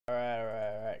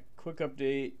quick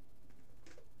update.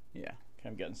 Yeah,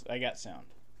 I got sound.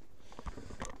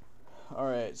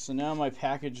 Alright, so now my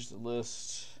package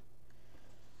list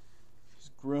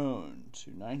has grown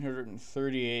to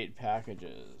 938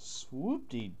 packages.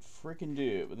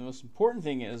 Whoop-de-frickin-do. But the most important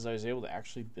thing is I was able to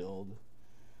actually build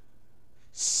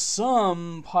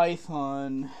some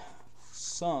Python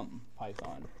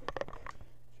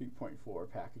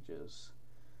 3.4 packages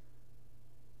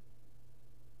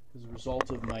as a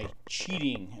result of my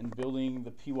cheating and building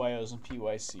the PYOs and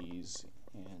PYCs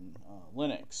in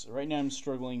Linux. Right now I'm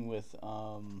struggling with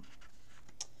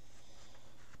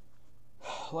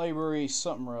library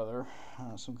something or other,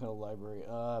 some kind of library.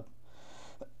 I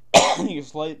think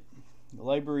it's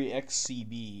library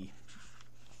XCB,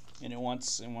 and it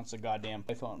wants a goddamn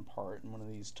Python part, and one of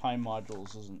these time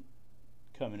modules isn't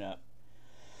coming up.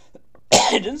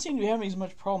 It doesn't seem to be having as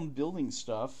much problem building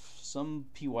stuff. Some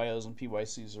PYOs and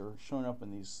PYCs are showing up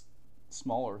in these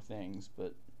smaller things,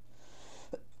 but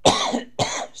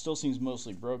still seems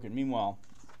mostly broken. Meanwhile,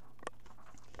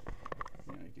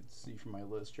 you can see from my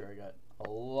list here, I got a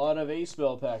lot of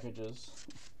A-spell packages.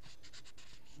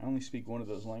 I only speak one of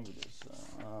those languages.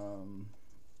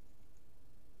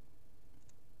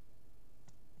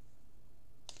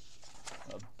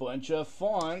 A bunch of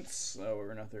fonts. Oh,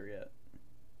 we're not there yet.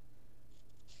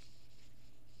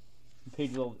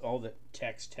 Page all the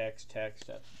text. Those are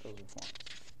fonts.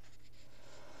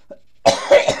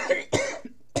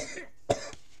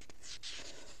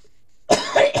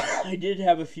 I did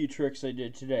have a few tricks I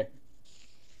did today.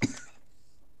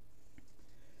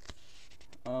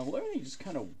 Well, everything just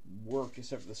kind of worked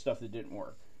except for the stuff that didn't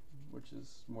work, which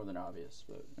is more than obvious.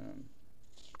 But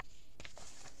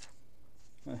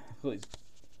please,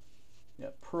 yeah,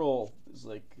 Perl is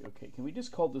like, okay, can we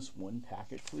just call this one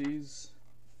packet, please?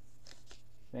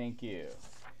 Thank you.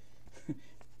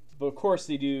 But of course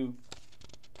they do.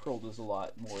 Perl does a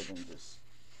lot more than just.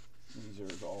 These are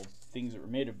all things that were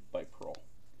made by Perl.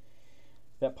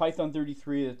 That Python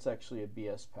 33, that's actually a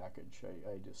BS package.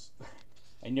 I just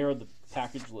I narrowed the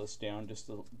package list down to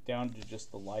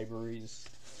just the libraries.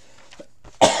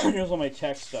 Here's all my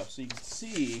text stuff, so you can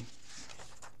see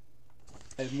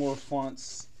I have more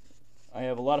fonts. I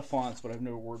have a lot of fonts, but I have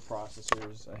no word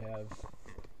processors. I have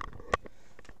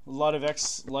a lot of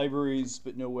X libraries,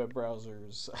 but no web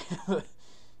browsers.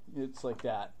 It's like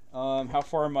that. How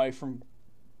far am I from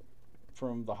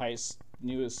the highest,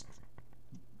 newest,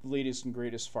 latest and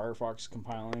greatest Firefox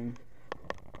compiling?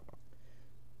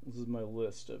 This is my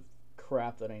list of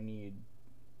crap that I need.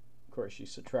 Of course, you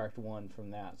subtract 1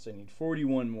 from that, so I need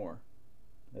 41 more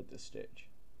at this stage.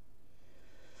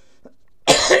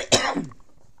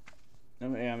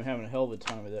 I'm having a hell of a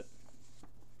time with it.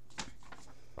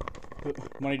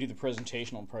 When I do the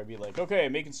presentation, I'll probably be like, okay,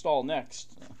 make install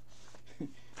next. So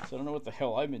I don't know what the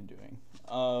hell I've been doing.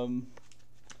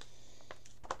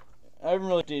 I haven't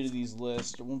really updated these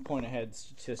lists. At one point I had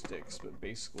statistics, but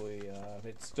basically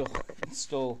it's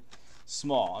still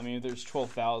small. I mean, if there's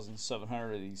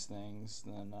 12,700 of these things,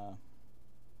 then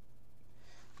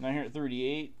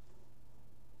 938.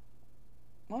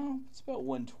 Well, it's about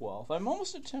 1/12. I'm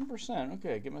almost at 10%.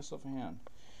 Okay, give myself a hand.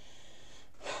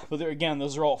 But there again,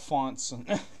 those are all fonts.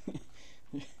 And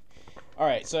all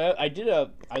right, so I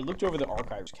looked over the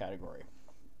archives category,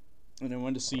 and I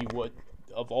wanted to see what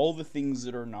of all the things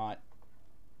that are not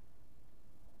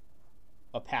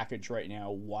a package right now,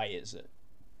 why is it?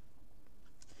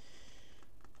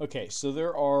 Okay, so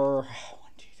there are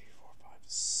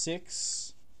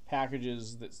 6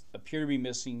 packages that appear to be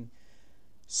missing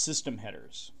system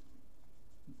headers.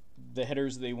 The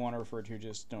headers they want to refer to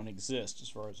just don't exist as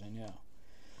far as I know.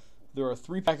 There are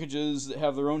 3 packages that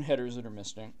have their own headers that are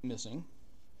missing.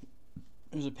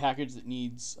 There's a package that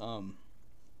needs CMake,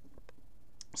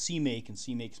 and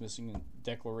CMake's missing a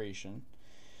declaration.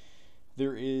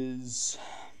 There is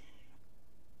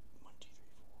 1, 2, 3,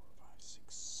 4, 5,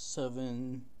 6,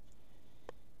 7,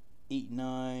 8,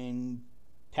 9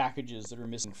 packages that are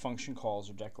missing function calls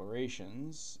or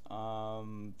declarations.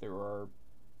 There were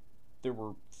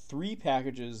 3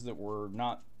 packages that were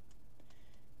not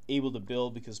able to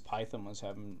build because Python was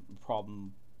having a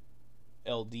problem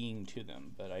LDing to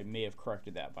them, but I may have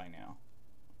corrected that by now.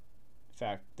 In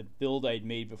fact, the build I'd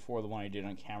made before the one I did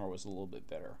on camera was a little bit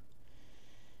better.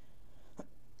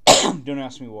 Don't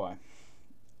ask me why.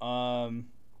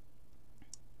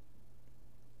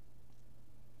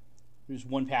 There's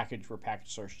one package where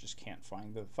Pkgsrc just can't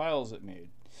find the files it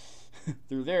made.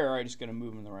 They're there, I just gotta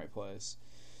move them in the right place.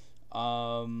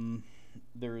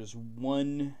 There's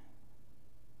one...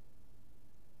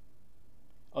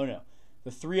 Oh no,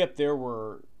 the 3 up there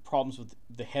were problems with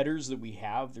the headers that we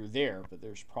have. They're there, but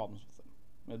there's problems with them.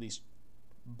 at least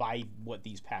by what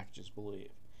these packages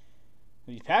believe.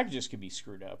 These packages could be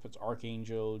screwed up. It's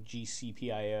Archangel,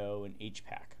 GCPIO, and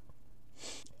HPAC.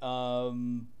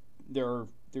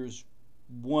 There's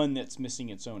one that's missing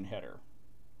its own header.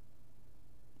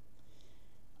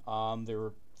 There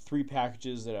are 3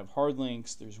 packages that have hard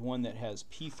links. There's one that has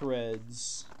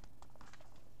pthreads.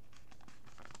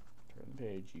 Turn the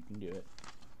page, you can do it.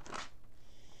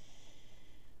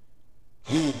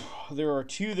 There are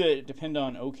 2 that depend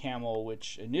on OCaml,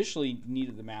 which initially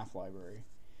needed the math library.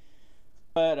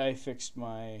 But I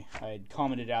had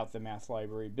commented out the math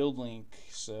library build link,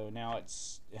 so now it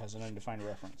has an undefined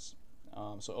reference.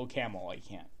 So OCaml I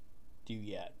can't do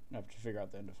yet. I have to figure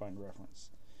out the undefined reference.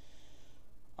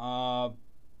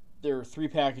 There are 3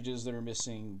 packages that are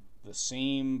missing the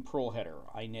same Perl header,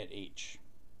 inetH.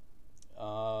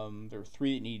 There are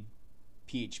 3 that need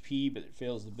PHP, but it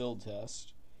fails the build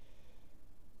test.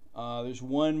 There's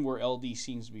one where LD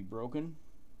seems to be broken.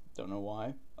 Don't know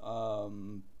why.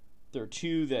 There are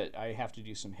 2 that I have to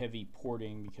do some heavy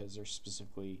porting because they're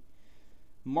specifically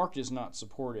marked as not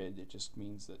supported. It just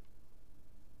means that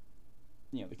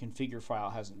the configure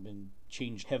file hasn't been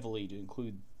changed heavily to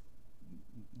include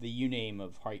the uname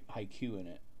of Haiku in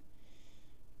it.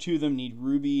 2 of them need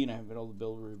Ruby, and I haven't been able to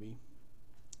build Ruby.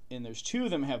 And there's 2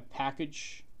 of them have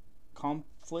package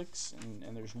conflicts,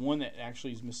 and there's one that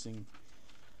actually is missing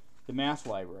the math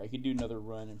library. I could do another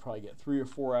run and probably get 3 or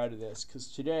 4 out of this, because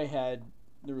today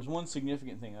there was one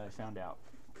significant thing that I found out.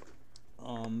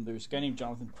 There's a guy named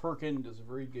Jonathan Perkin, does a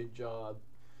very good job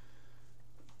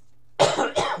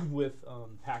with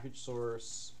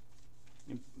Pkgsrc.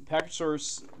 In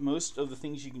Pkgsrc, most of the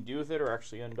things you can do with it are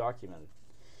actually undocumented.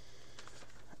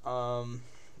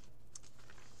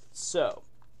 So,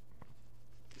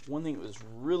 one thing that was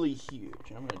really huge,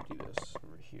 and I'm going to do this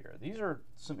over here. These are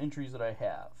some entries that I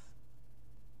have.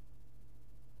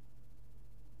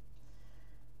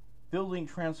 Building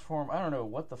transform, I don't know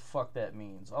what the fuck that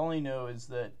means. All I know is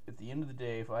that at the end of the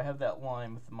day, if I have that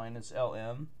line with the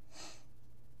 -lm,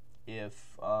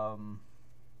 if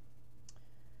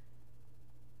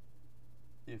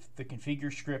the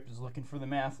configure script is looking for the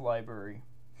math library,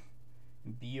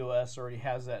 and BOS already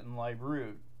has that in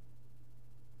libroot,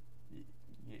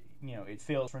 it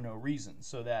fails for no reason.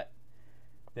 So that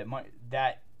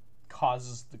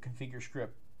causes the configure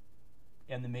script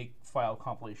and the make file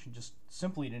compilation just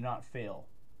simply to not fail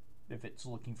if it's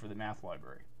looking for the math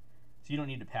library. So you don't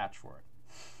need to patch for it.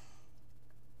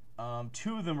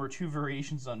 2 of them are 2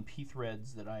 variations on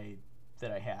pthreads that I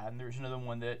had, and there's another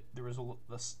one that there was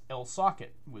the L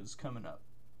socket was coming up.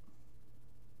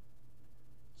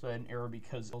 So I had an error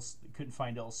because it couldn't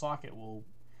find L socket. Well,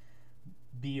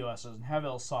 BOS doesn't have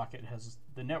L socket; it has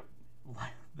the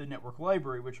network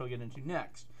library, which I'll get into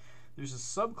next. There's a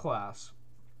subclass,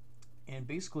 and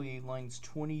basically lines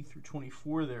 20 through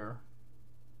 24 there.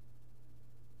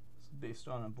 This is based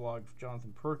on a blog of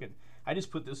Jonathan Perkin. I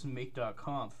just put this in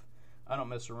make.conf. I don't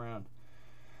mess around.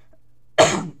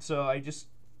 So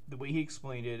the way he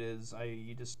explained it is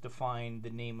you just define the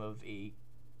name of a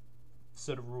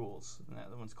set of rules, and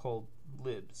that one's called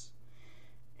libs.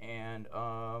 And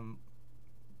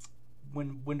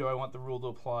when do I want the rule to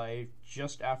apply?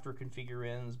 Just after configure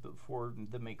ends, but before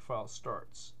the make file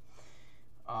starts.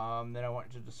 Then I want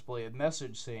it to display a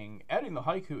message saying adding the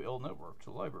Haiku L network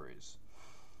to libraries.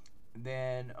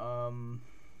 Then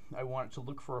I want it to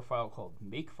look for a file called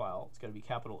makefile. It's got to be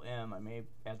capital M. I may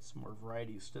add some more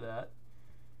varieties to that,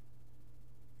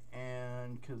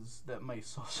 and because that might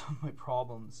solve some of my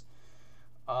problems.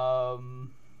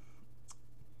 And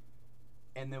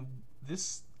then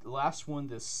this last one,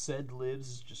 this sed libs,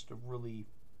 is just a really...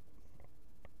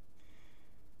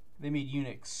 They made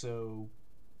Unix, so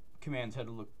commands had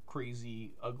to look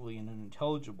crazy, ugly, and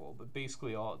unintelligible. But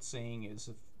basically all it's saying is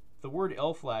if the word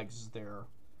L flags is there,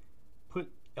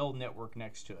 put L network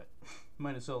next to it,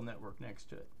 -L network next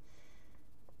to it,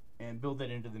 and build that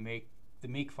into the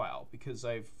make file, because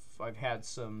I've had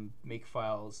some make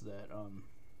files that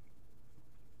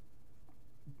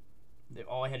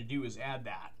all I had to do was add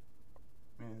that,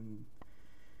 and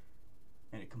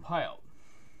it compiled.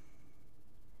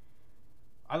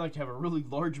 I like to have a really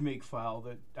large make file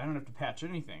that I don't have to patch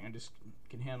anything. I just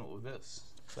can handle it with this.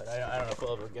 But I don't know if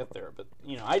I'll ever get there. But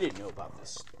I didn't know about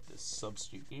this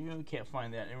substitute. You can't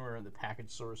find that anywhere in the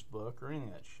Pkgsrc book or any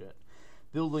of that shit.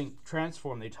 Building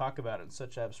transform, they talk about it in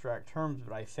such abstract terms,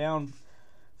 but I found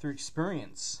through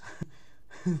experience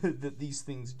that these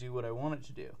things do what I want it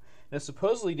to do. Now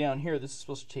supposedly down here this is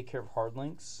supposed to take care of hard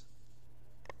links,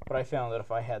 but I found that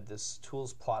if I had this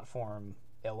tools platform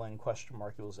ln ?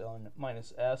 equals ln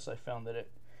 -s, I found that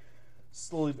it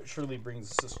slowly but surely brings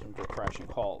the system to a crashing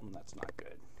halt, and that's not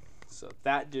good. So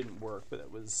that didn't work, but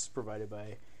that was provided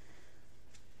by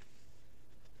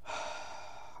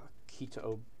Kita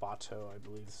Obato, I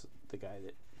believe, is the guy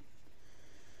that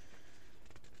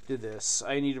did this.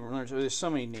 I need to learn. There's so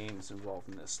many names involved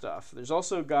in this stuff. There's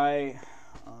also a guy.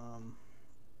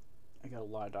 I got a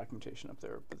lot of documentation up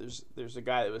there, but there's a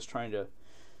guy that was trying to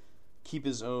keep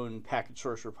his own package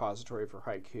source repository for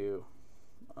Haiku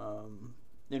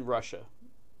in Russia.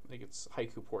 I think it's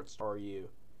Haiku ports RU.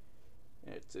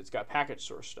 It's got package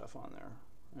source stuff on there,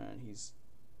 and he's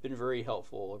been very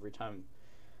helpful every time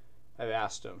I've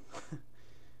asked him.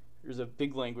 There's a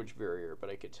big language barrier, but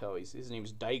I could tell his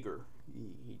name's Diger.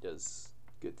 He does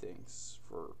good things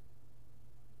for.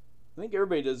 I think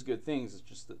everybody does good things. It's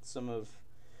just that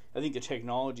I think the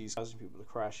technology is causing people to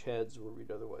crash heads where we'd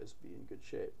otherwise be in good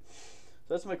shape.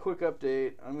 So that's my quick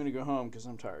update. I'm going to go home because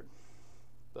I'm tired.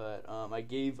 But I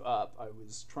gave up. I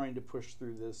was trying to push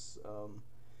through this.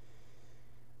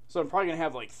 So I'm probably going to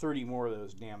have like 30 more of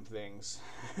those damn things.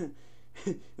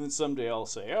 And then someday I'll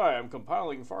say, oh, I'm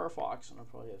compiling Firefox. And I'll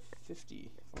probably have 50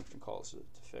 function calls to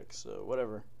fix. So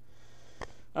whatever.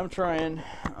 I'm trying.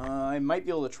 I might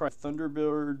be able to try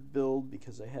Thunderbird build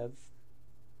because I have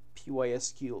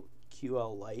PySQL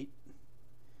Lite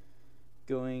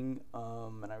going,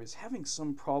 and I was having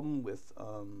some problem with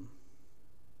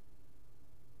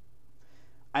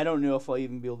I don't know if I'll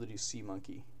even be able to do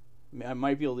SeaMonkey. I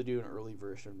might be able to do an early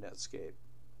version of Netscape,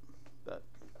 but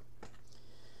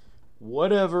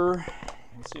whatever.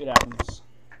 Let's see what happens.